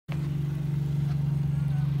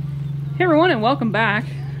Hey everyone, and welcome back.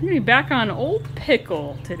 We're going to be back on Old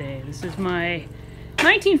Pickle today. This is my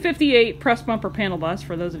 1958 press bumper panel bus,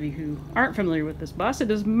 for those of you who aren't familiar with this bus.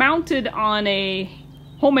 It is mounted on a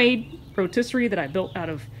homemade rotisserie that I built out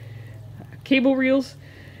of cable reels.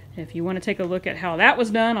 If you want to take a look at how that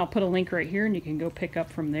was done, I'll put a link right here and you can go pick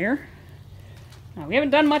up from there. We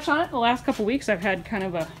haven't done much on it the last couple weeks. I've had kind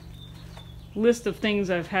of a list of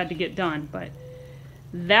things I've had to get done, but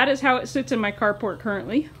that is how it sits in my carport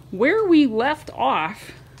currently. Where we left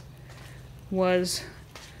off was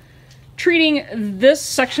treating this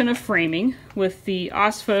section of framing with the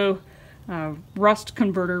OSFO rust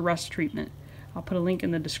converter rust treatment. I'll put a link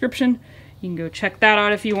in the description. You can go check that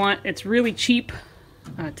out if you want. It's really cheap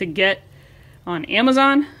to get on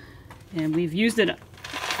Amazon, and we've used it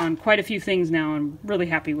on quite a few things now. I'm really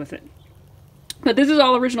happy with it. But this is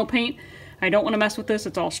all original paint. I don't want to mess with this.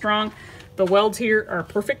 It's all strong. The welds here are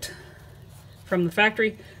perfect from the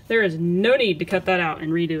factory. There is no need to cut that out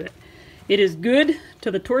and redo it. It is good to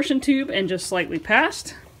the torsion tube and just slightly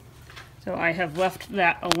past. So I have left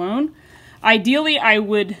that alone. Ideally, I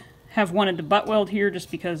would have wanted to butt weld here just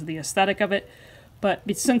because of the aesthetic of it. But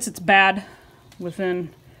since it's bad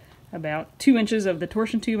within about 2 inches of the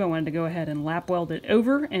torsion tube, I wanted to go ahead and lap weld it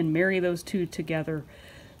over and marry those two together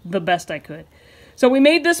the best I could. So we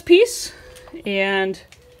made this piece, and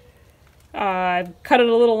I've cut it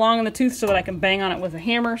a little long in the tooth so that I can bang on it with a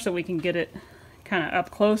hammer so we can get it kind of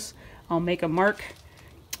up close. I'll make a mark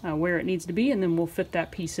where it needs to be, and then we'll fit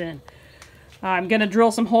that piece in. I'm going to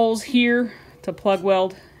drill some holes here to plug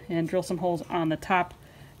weld and drill some holes on the top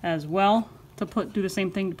as well to do the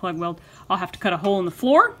same thing to plug weld. I'll have to cut a hole in the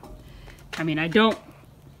floor. I mean, I don't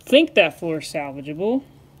think that floor is salvageable.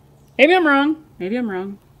 Maybe I'm wrong. Maybe I'm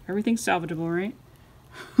wrong. Everything's salvageable, right?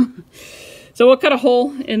 So we'll cut a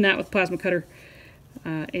hole in that with plasma cutter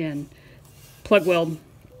and plug weld,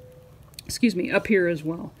 up here as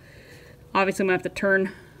well. Obviously I'm going to have to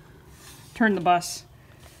turn the bus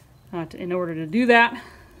in order to do that.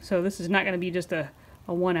 So this is not going to be just a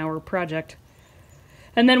 1 hour project.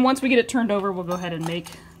 And then once we get it turned over, we'll go ahead and make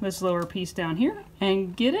this lower piece down here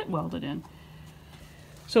and get it welded in.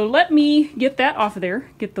 So let me get that off of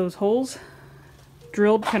there, get those holes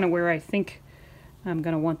drilled kind of where I think I'm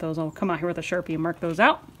going to want those. I'll come out here with a Sharpie and mark those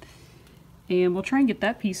out, and we'll try and get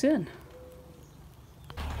that piece in.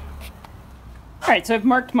 Alright, so I've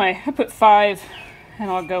marked I put 5,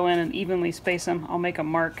 and I'll go in and evenly space them. I'll make a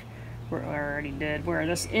mark where I already did, where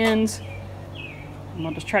this ends, and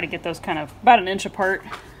I'll just try to get those kind of about 1 inch apart.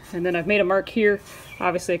 And then I've made a mark here.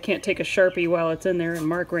 Obviously I can't take a Sharpie while it's in there and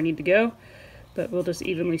mark where I need to go, but we'll just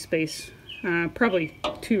evenly space probably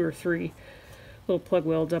 2 or 3 little plug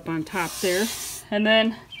welds up on top there. And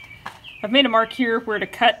then I've made a mark here where to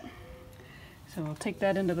cut. So I'll take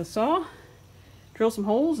that into the saw, drill some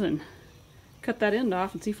holes, and cut that end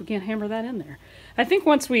off and see if we can't hammer that in there. I think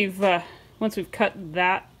once we've cut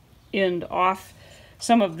that end off,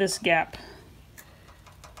 some of this gap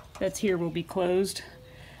that's here will be closed.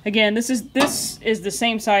 Again, this is the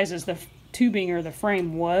same size as the tubing or the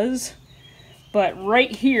frame was, but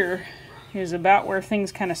right here is about where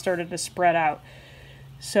things kind of started to spread out.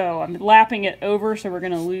 So I'm lapping it over, so we're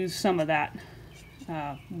going to lose some of that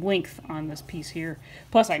length on this piece here.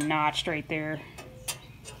 Plus I notched right there.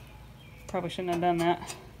 Probably shouldn't have done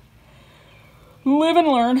that. Live and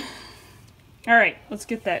learn. Alright, let's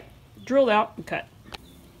get that drilled out and cut.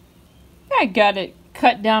 I got it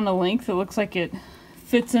cut down to length. It looks like it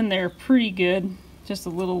fits in there pretty good. Just a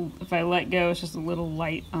little, if I let go, it's just a little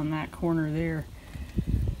light on that corner there.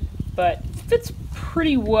 But fits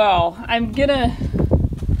pretty well. I'm gonna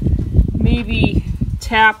maybe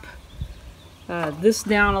tap this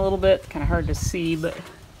down a little bit. Kind of hard to see, but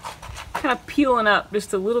kind of peeling up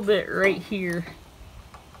just a little bit right here.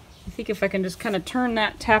 I think if I can just kind of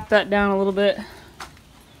tap that down a little bit,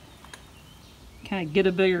 kind of get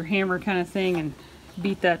a bigger hammer kind of thing and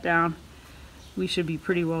beat that down, we should be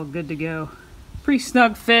pretty well good to go. Pretty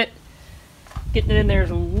snug fit. Getting it in there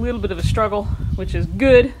is a little bit of a struggle, which is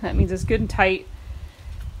good. That means it's good and tight.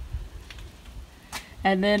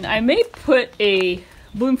 And then I may put a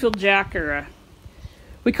Bloomfield jack, or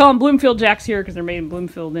we call them Bloomfield jacks here because they're made in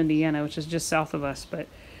Bloomfield, Indiana, which is just south of us. But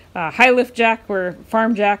high lift jack, or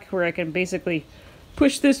farm jack, where I can basically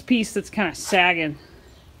push this piece that's kind of sagging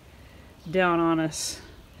down on us,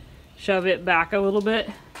 shove it back a little bit,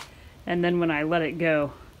 and then when I let it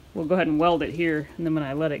go, we'll go ahead and weld it here, and then when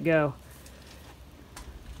I let it go,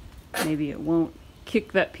 maybe it won't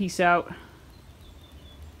kick that piece out.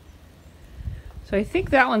 So I think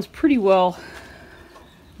that one's pretty well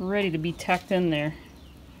ready to be tacked in there.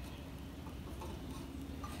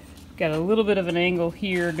 Got a little bit of an angle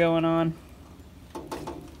here going on.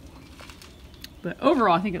 But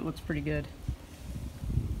overall, I think it looks pretty good.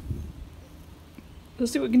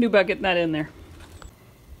 Let's see what we can do about getting that in there.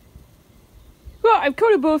 Well, I've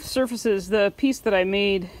coated both surfaces, the piece that I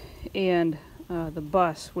made and the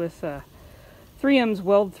bus, with 3M's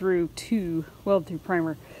Weld Through 2 Weld Through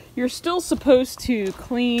Primer. You're still supposed to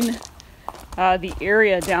clean the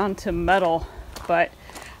area down to metal, but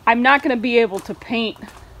I'm not going to be able to paint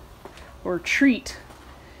or treat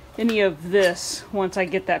any of this once I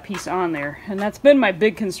get that piece on there. And that's been my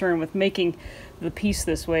big concern with making the piece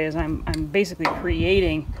this way, is I'm basically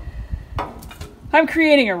creating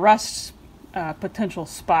a rust potential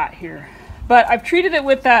spot here. But I've treated it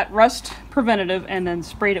with that rust preventative and then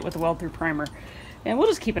sprayed it with the Weld Through Primer. And we'll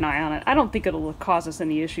just keep an eye on it. I don't think it'll cause us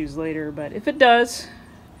any issues later, but if it does,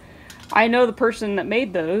 I know the person that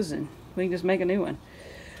made those and we can just make a new one.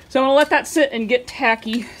 So I'm going to let that sit and get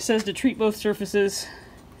tacky. It says to treat both surfaces.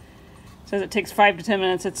 It says it takes 5 to 10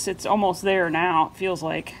 minutes. It's almost there now, it feels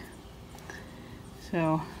like.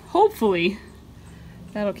 So hopefully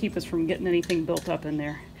that'll keep us from getting anything built up in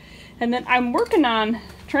there. And then I'm working on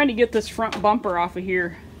trying to get this front bumper off of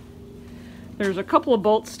here. There's a couple of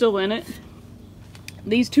bolts still in it.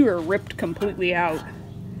 These two are ripped completely out.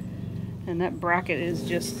 And that bracket is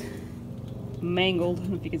just mangled. I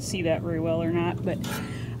don't know if you can see that very well or not, but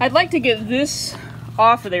I'd like to get this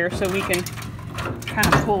off of there so we can kind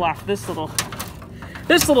of pull off this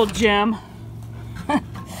little gem.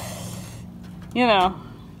 You know,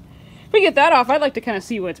 if we get that off, I'd like to kind of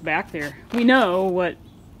see what's back there. We know what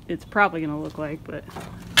it's probably going to look like, but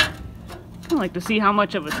I'd like to see how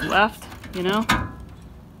much of it's left, you know?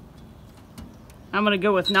 I'm going to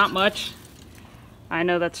go with not much. I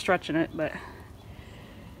know that's stretching it, but...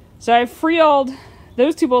 So I freeoled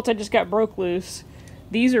those two bolts I just got broke loose.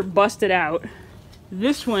 These are busted out.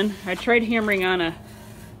 This one, I tried hammering on a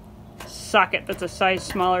socket that's a size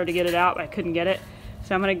smaller to get it out, but I couldn't get it.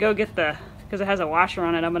 So I'm going to go get the... because it has a washer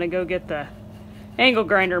on it, I'm going to go get the angle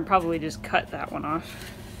grinder and probably just cut that one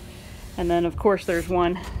off. And then of course there's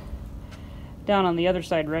one down on the other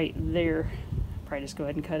side right there. Probably just go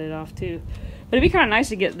ahead and cut it off too. But it'd be kind of nice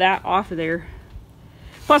to get that off of there.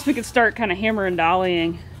 Plus we could start kind of hammer and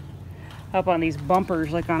dollying up on these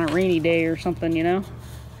bumpers like on a rainy day or something, you know.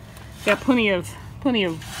 Got plenty of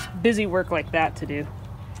busy work like that to do.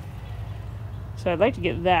 So I'd like to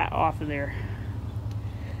get that off of there.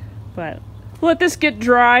 But we'll let this get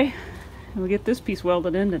dry and we'll get this piece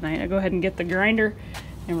welded in tonight. I'll go ahead and get the grinder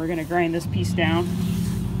and we're going to grind this piece down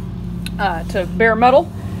to bare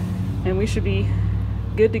metal and we should be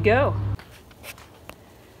good to go.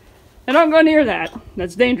 And don't go near that.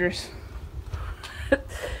 That's dangerous.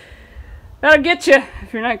 That'll get you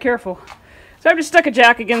if you're not careful. So I've just stuck a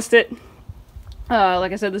jack against it.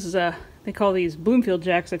 Like I said, this is they call these Bloomfield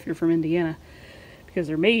jacks if you're from Indiana, because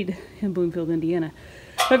they're made in Bloomfield, Indiana.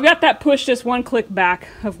 So I've got that pushed just one click back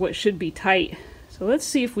of what should be tight. So let's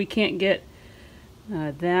see if we can't get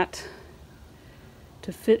that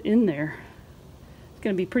to fit in there. It's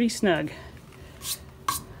going to be pretty snug.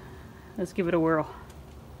 Let's give it a whirl.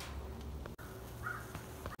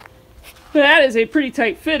 That is a pretty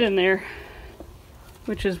tight fit in there,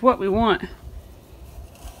 which is what we want.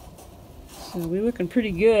 So we're looking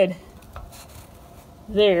pretty good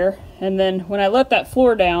there. And then when I let that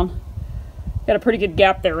floor down, got a pretty good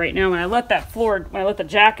gap there right now. When I let the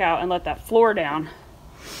jack out and let that floor down,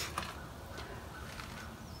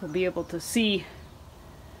 we'll be able to see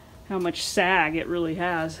how much sag it really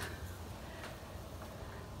has.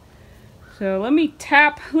 So let me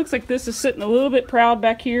tap. Looks like this is sitting a little bit proud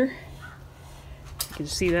back here. You can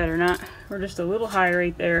see that or not. We're just a little high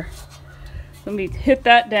right there. Let me hit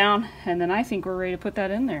that down and then I think we're ready to put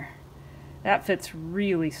that in there. That fits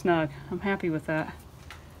really snug. I'm happy with that.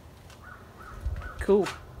 Cool.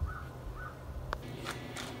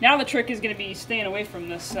 Now the trick is going to be staying away from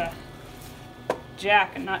this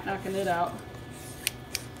jack and not knocking it out.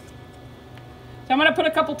 So I'm going to put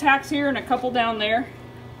a couple tacks here and a couple down there.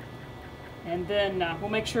 And then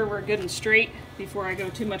we'll make sure we're good and straight before I go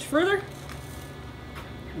too much further.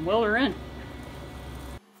 And weld her in.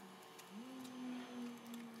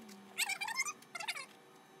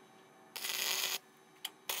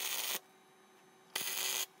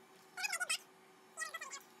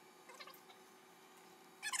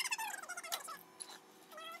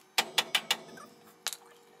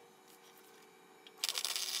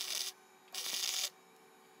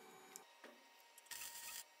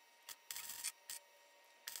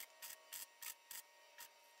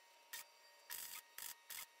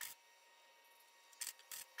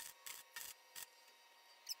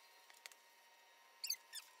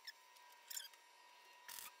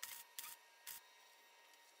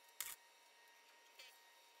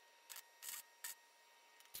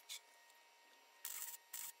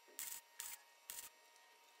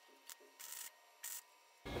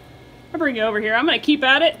 bring you over here. I'm going to keep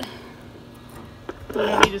at it. We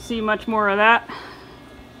don't need to see much more of that.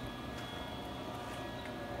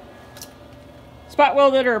 Spot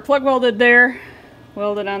welded or plug welded there.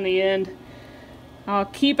 Welded on the end. I'll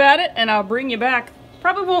keep at it and I'll bring you back.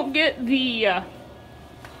 Probably won't get the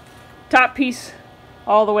top piece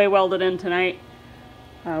all the way welded in tonight.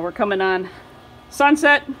 We're coming on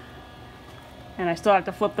sunset. And I still have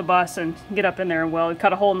to flip the bus and get up in there and weld,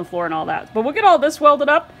 cut a hole in the floor and all that. But we'll get all this welded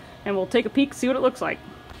up and we'll take a peek, see what it looks like.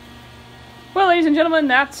 Well, ladies and gentlemen,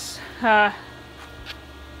 that's as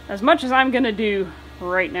much as I'm going to do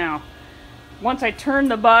right now. Once I turn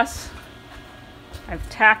the bus, I've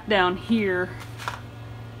tacked down here.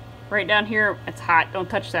 Right down here, it's hot, don't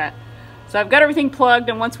touch that. So I've got everything plugged,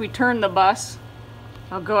 and once we turn the bus,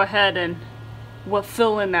 I'll go ahead and we'll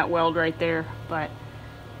fill in that weld right there. But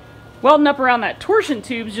welding up around that torsion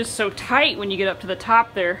tube is just so tight when you get up to the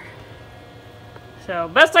top there. So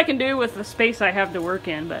best I can do with the space I have to work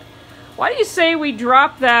in. But why do you say we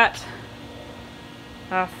drop that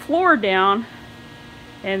floor down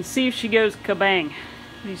and see if she goes kabang?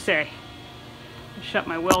 What do you say? I'll shut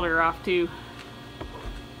my welder off too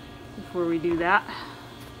before we do that.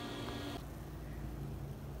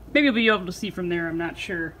 Maybe you'll be able to see from there, I'm not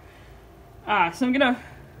sure. So I'm gonna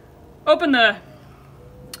open the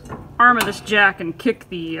arm of this jack and kick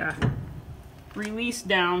the release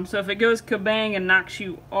down, so if it goes kabang and knocks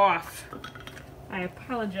you off, I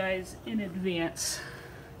apologize in advance.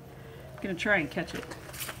 I'm gonna try and catch it.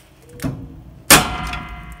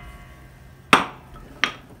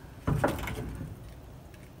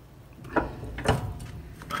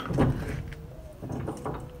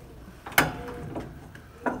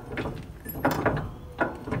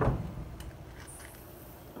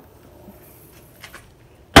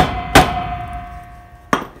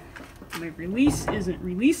 My release isn't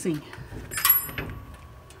releasing.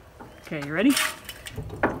 Okay, you ready?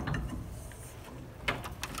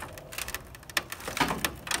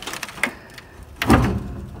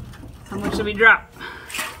 How much did we drop?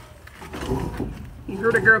 You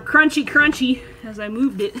heard it go crunchy crunchy as I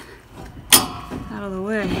moved it out of the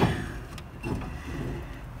way.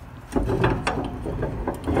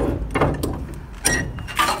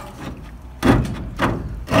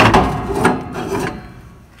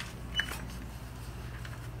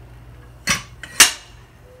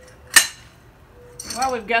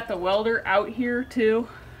 While we've got the welder out here too,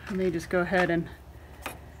 let me just go ahead and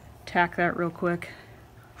tack that real quick.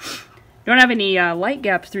 Don't have any light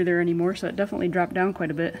gaps through there anymore, so it definitely dropped down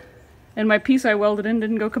quite a bit. And my piece I welded in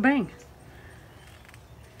didn't go kabang.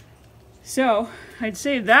 So I'd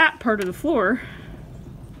say that part of the floor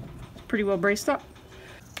is pretty well braced up.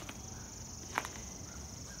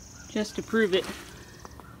 Just to prove it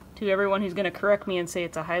to everyone who's going to correct me and say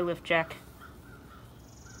it's a high lift jack.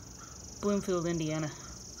 Bloomfield, Indiana.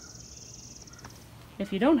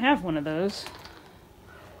 If you don't have one of those,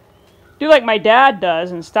 do like my dad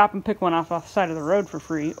does and stop and pick one off the side of the road for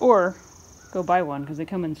free, or go buy one because they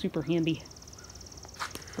come in super handy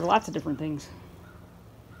for lots of different things.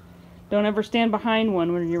 Don't ever stand behind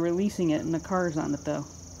one when you're releasing it and the car's on it though.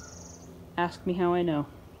 Ask me how I know.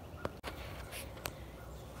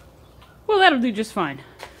 Well, that'll do just fine.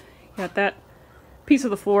 Got that piece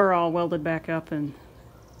of the floor all welded back up and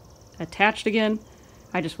attached again.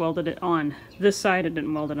 I just welded it on this side. I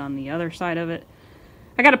didn't weld it on the other side of it.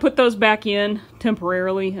 I got to put those back in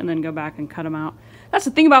temporarily and then go back and cut them out. That's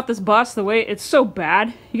the thing about this bus, the way it's so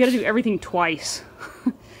bad, you got to do everything twice.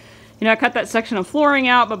 You know, I cut that section of flooring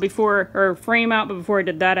out, but frame out, but before I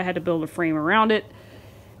did that, I had to build a frame around it.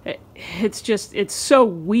 It's so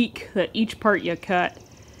weak that each part you cut,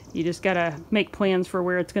 you just got to make plans for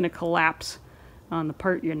where it's going to collapse on the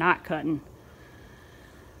part you're not cutting.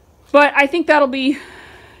 But I think that'll be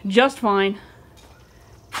just fine.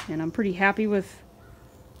 And I'm pretty happy with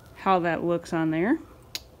how that looks on there.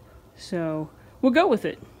 So we'll go with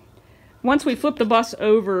it. Once we flip the bus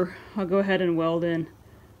over, I'll go ahead and weld in.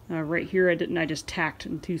 Right here I just tacked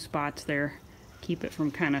in 2 spots there. Keep it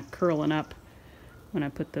from kind of curling up when I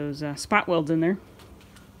put those spot welds in there.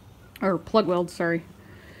 Or plug welds, sorry.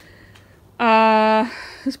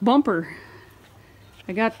 This bumper.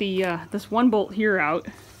 I got the this one bolt here out.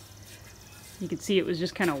 You can see it was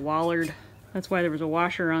just kind of wallered. That's why there was a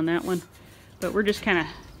washer on that one. But we're just kind of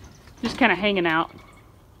hanging out.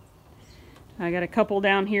 I got a couple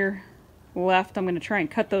down here left. I'm going to try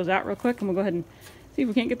and cut those out real quick, and we'll go ahead and see if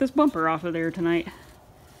we can't get this bumper off of there tonight.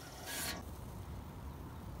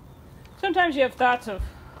 Sometimes you have thoughts of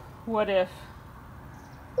what if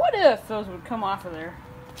those would come off of there.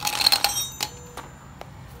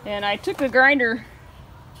 And I took the grinder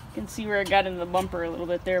You can see where I got into the bumper a little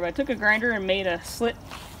bit there, but I took a grinder and made a slit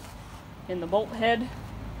in the bolt head.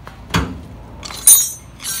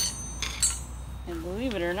 And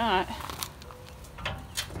believe it or not,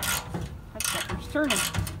 that sucker's turning.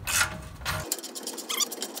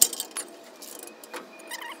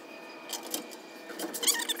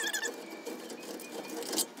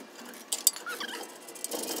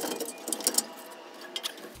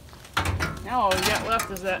 Now all we got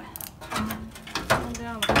left is that one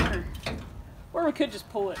down the corner. Or we could just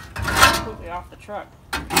pull it completely off the truck.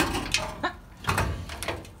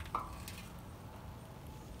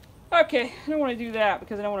 Okay, I don't want to do that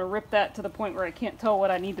because I don't want to rip that to the point where I can't tell what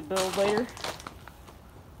I need to build later.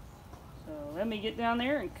 So let me get down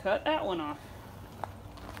there and cut that one off.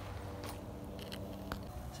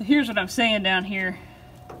 So here's what I'm saying down here.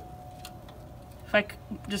 If I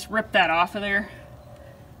just rip that off of there,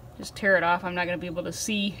 just tear it off, I'm not going to be able to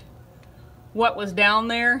see what was down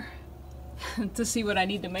there to see what I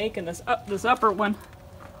need to make. And this upper one,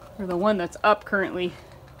 or the one that's up currently,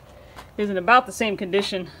 is in about the same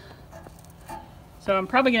condition. So I'm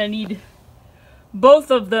probably going to need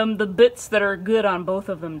both of them, the bits that are good on both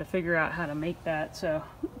of them, to figure out how to make that. So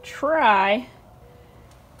try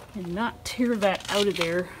and not tear that out of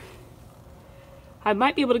there. I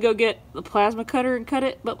might be able to go get the plasma cutter and cut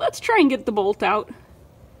it, but let's try and get the bolt out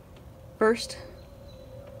first.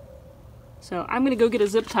 So I'm going to go get a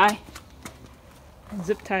zip tie and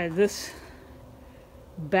zip tie this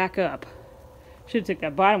back up. Should have took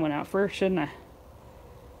that bottom one out first, shouldn't I?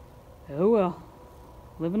 Oh well.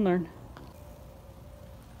 Live and learn.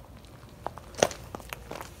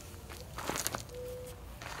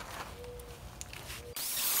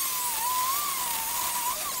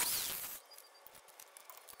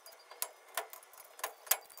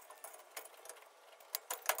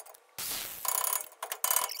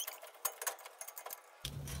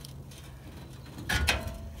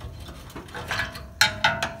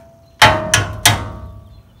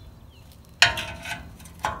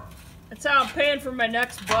 That's how I'm paying for my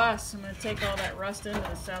next bus. I'm going to take all that rust into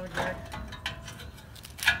the salvage yard.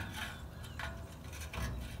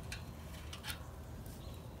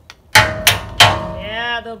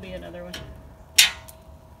 Yeah, there'll be another one.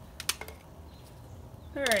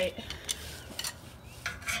 Alright.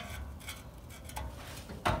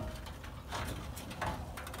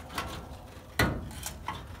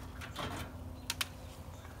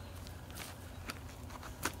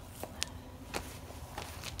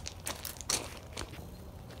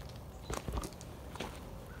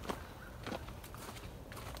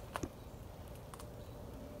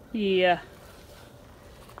 Yeah.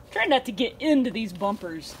 Try not to get into these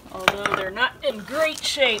bumpers, although they're not in great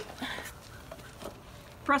shape.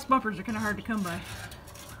 Press bumpers are kind of hard to come by.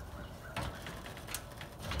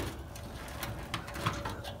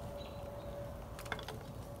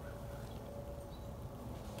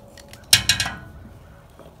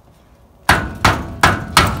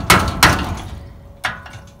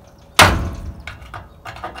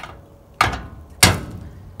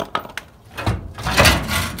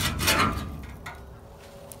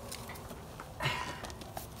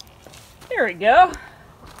 There we go.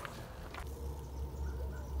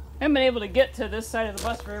 I haven't been able to get to this side of the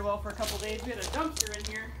bus very well for a couple days. We had a dumpster in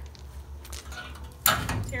here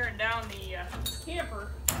tearing down the camper.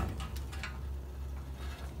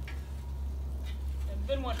 I've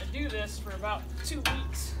been wanting to do this for about 2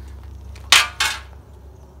 weeks.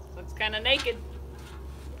 Looks kind of naked.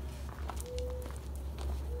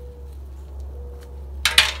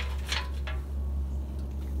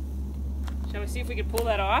 Shall we see if we can pull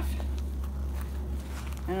that off?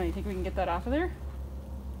 I don't know, you think we can get that off of there?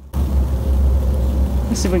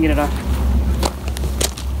 Let's see if we can get it off.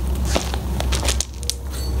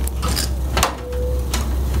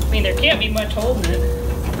 I mean, there can't be much holding it.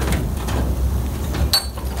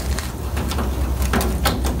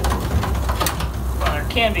 Well, there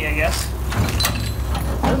can be, I guess.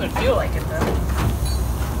 Doesn't feel like it, though.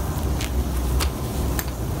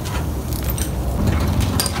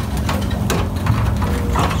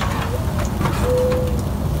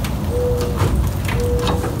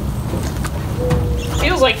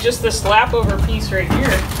 Like just this lap over piece right here.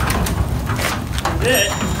 That's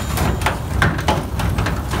it.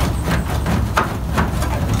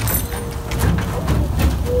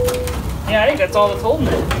 Yeah, I think that's all that's holding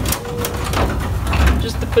it.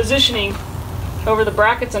 Just the positioning over the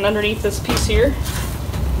brackets and underneath this piece here.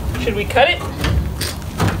 Should we cut it?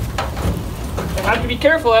 I have to be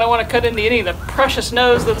careful. I don't want to cut into any of the precious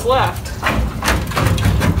nose that's left.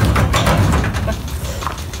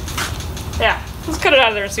 Yeah. Let's cut it out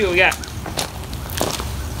of there and see what we got.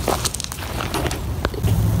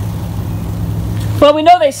 Well, we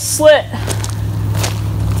know they slit.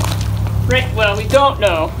 Right, well, we don't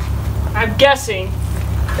know. I'm guessing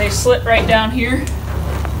they slit right down here.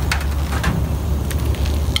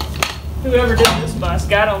 Whoever did this bus,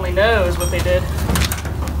 God only knows what they did.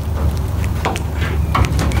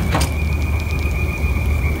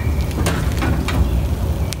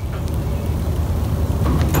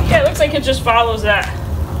 Yeah, it looks like it just follows that.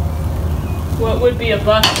 What would be a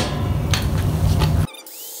bus.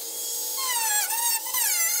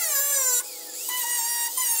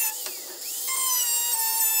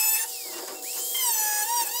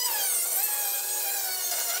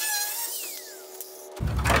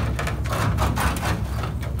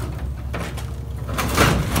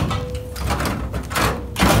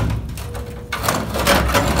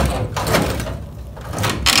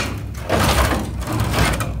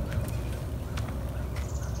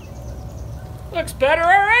 Looks better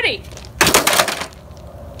already.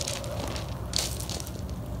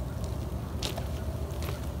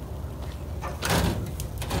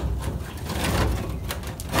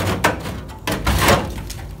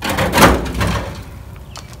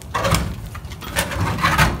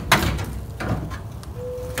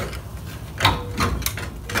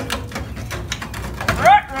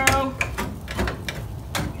 Ruh-roh.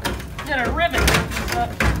 Got a rivet.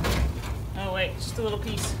 Oh wait, just a little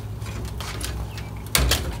piece.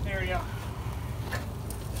 There we go.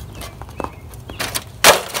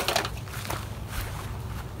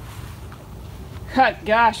 God,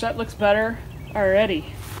 gosh, that looks better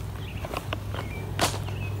already.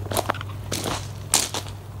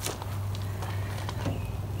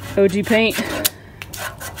 OG paint.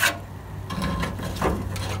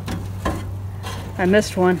 I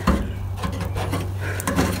missed one.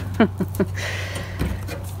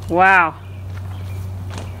 Wow.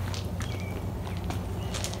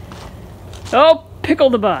 Oh, pickle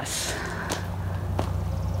the bus.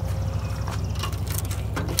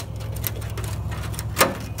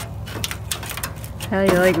 How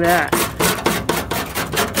do you like that?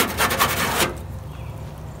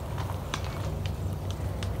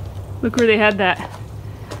 Look where they had that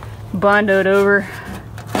bondoed over.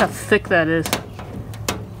 How thick that is.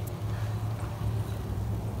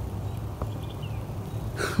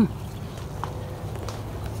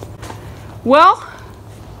 Well,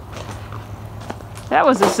 that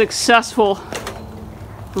was a successful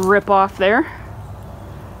rip-off there.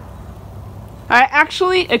 I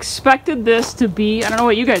actually expected this to be, I don't know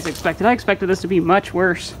what you guys expected. I expected this to be much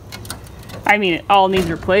worse. I mean, it all needs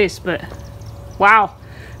replaced, but wow.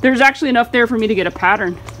 There's actually enough there for me to get a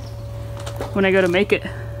pattern when I go to make it.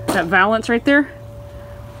 That valance right there.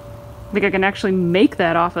 I think I can actually make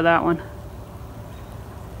that off of that one.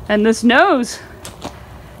 And this nose,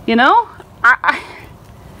 you know,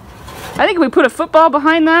 I think if we put a football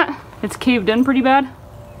behind that, it's caved in pretty bad.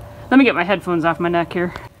 Let me get my headphones off my neck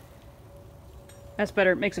here. That's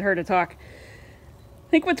better, it makes it hard to talk. I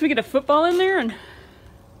think once we get a football in there and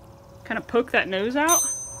kind of poke that nose out,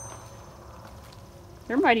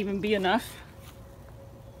 there might even be enough.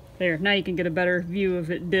 There, now you can get a better view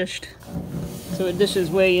of it dished. So it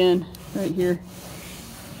dishes way in right here.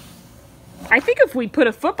 I think if we put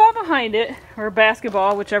a football behind it, or a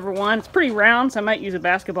basketball, whichever one, it's pretty round, so I might use a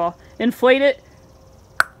basketball. Inflate it,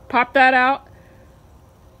 pop that out,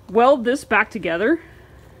 weld this back together.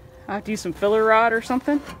 I'll have to use some filler rod or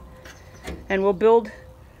something. And we'll build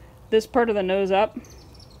this part of the nose up.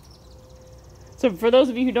 So for those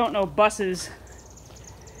of you who don't know buses,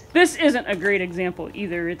 this isn't a great example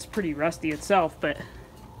either. It's pretty rusty itself, but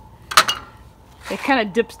it kind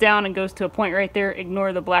of dips down and goes to a point right there.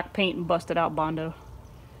 Ignore the black paint and busted out Bondo.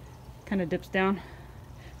 Kind of dips down.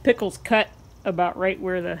 Pickle's cut about right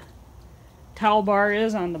where the towel bar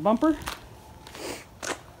is on the bumper.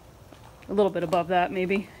 A little bit above that,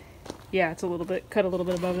 maybe. Yeah, it's a little bit, cut a little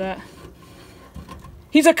bit above that.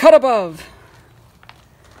 He's a cut above!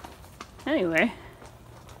 Anyway.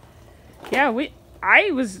 Yeah,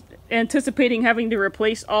 I was anticipating having to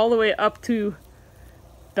replace all the way up to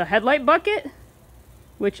the headlight bucket,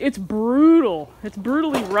 which it's brutal. It's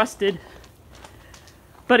brutally rusted.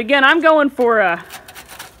 But again, I'm going for a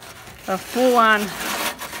full-on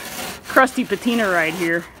crusty patina ride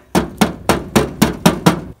here.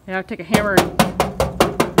 Yeah, I'll take a hammer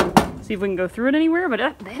and see if we can go through it anywhere, but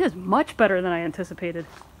that is much better than I anticipated.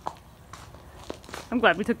 I'm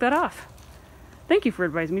glad we took that off. Thank you for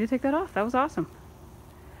advising me to take that off. That was awesome.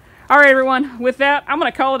 All right, everyone. With that, I'm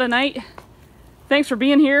going to call it a night. Thanks for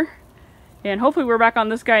being here. And hopefully we're back on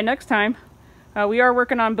this guy next time. We are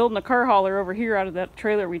working on building a car hauler over here out of that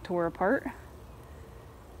trailer we tore apart.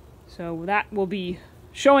 So that will be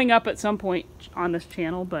showing up at some point on this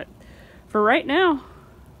channel. But for right now,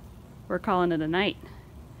 we're calling it a night.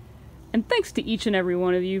 And thanks to each and every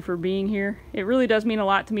one of you for being here. It really does mean a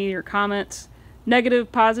lot to me, your comments. Negative,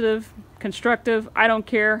 positive, constructive, I don't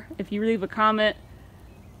care. If you leave a comment,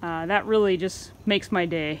 that really just makes my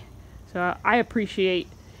day. So I appreciate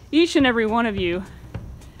each and every one of you.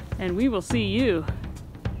 And we will see you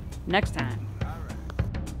next time.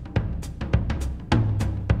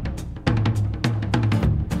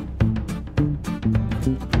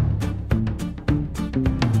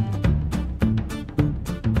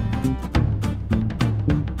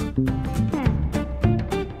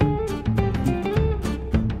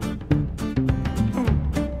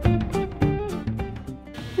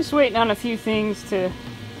 Just waiting on a few things to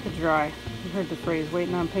dry. You heard the phrase,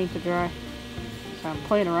 waiting on paint to dry. So I'm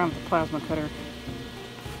playing around with the plasma cutter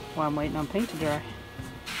while I'm waiting on paint to dry.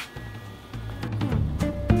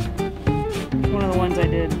 One of the ones I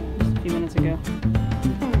did just a few minutes ago.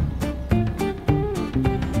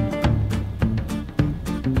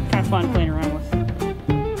 Kind of fun playing around with.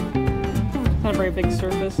 It's not a very big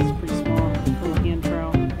surface, it's pretty small. Little hand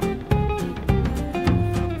trowel.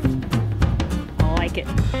 I like it.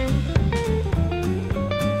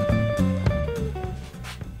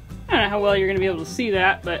 I don't know how well you're going to be able to see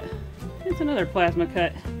that, but it's another plasma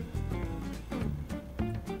cut.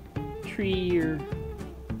 Tree or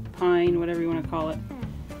pine, whatever you want to call it.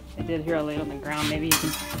 I did here, I'll lay it on the ground, maybe you can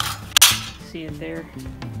see it there.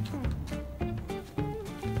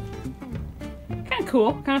 Kind of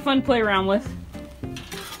cool, kind of fun to play around with.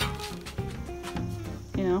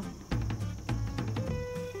 You know,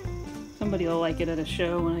 somebody will like it at a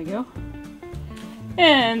show when I go.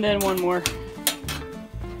 And then one more.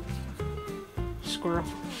 Squirrel.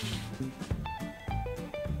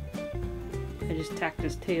 I just tacked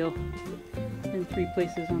his tail in 3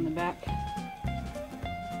 places on the back.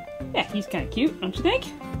 Yeah, he's kind of cute, don't you think?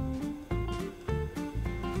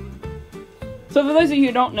 So for those of you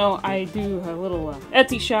who don't know, I do a little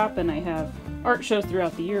Etsy shop and I have art shows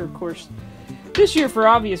throughout the year, of course. This year, for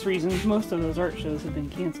obvious reasons, most of those art shows have been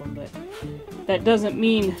canceled, but that doesn't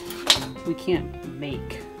mean we can't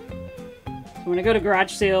make. So when I go to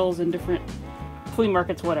garage sales and different flea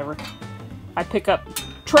markets, whatever, I pick up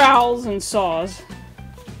trowels and saws,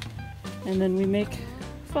 and then we make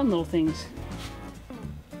fun little things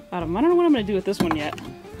out of them. I don't know what I'm going to do with this one yet.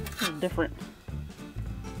 It's a little different.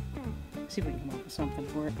 Let's see if we can come up with something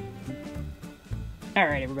for it.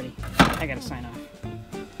 Alright, everybody. I gotta sign off.